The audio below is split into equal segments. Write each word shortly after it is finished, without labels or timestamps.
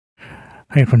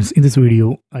Hi friends, in this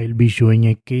video I'll be showing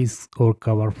a case or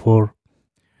cover for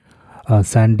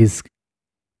SanDisk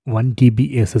 1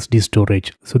 TB SSD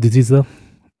storage. So this is a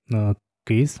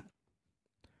case.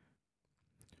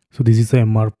 So this is the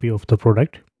MRP of the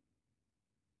product.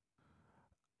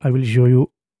 I will show you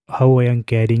how I am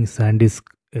carrying SanDisk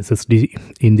SSD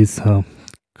in this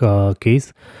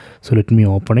case. So let me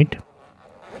open it.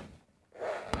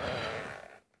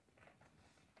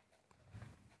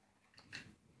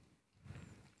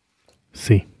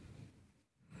 See,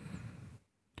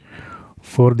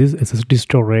 for this SSD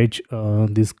storage,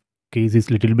 this case is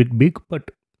little bit big,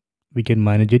 but we can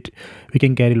manage it. We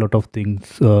can carry a lot of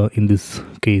things in this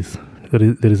case.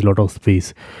 There is a lot of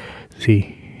space.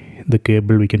 See, the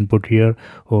cable we can put here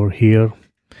or here,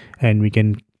 and we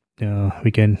can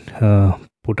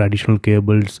put additional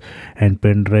cables and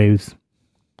pen drives.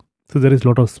 So there is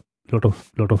lot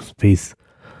of space.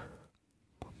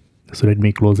 So let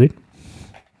me close it.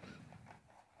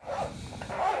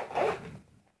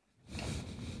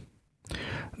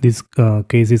 This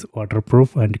case is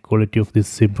waterproof, and quality of this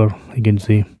zipper, you can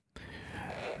see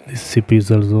this zip is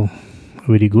also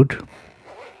very good.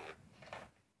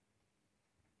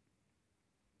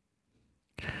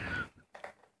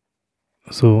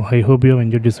 So I hope you have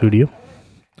enjoyed this video.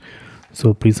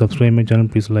 So please subscribe my channel,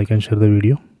 please like and share the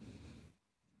video.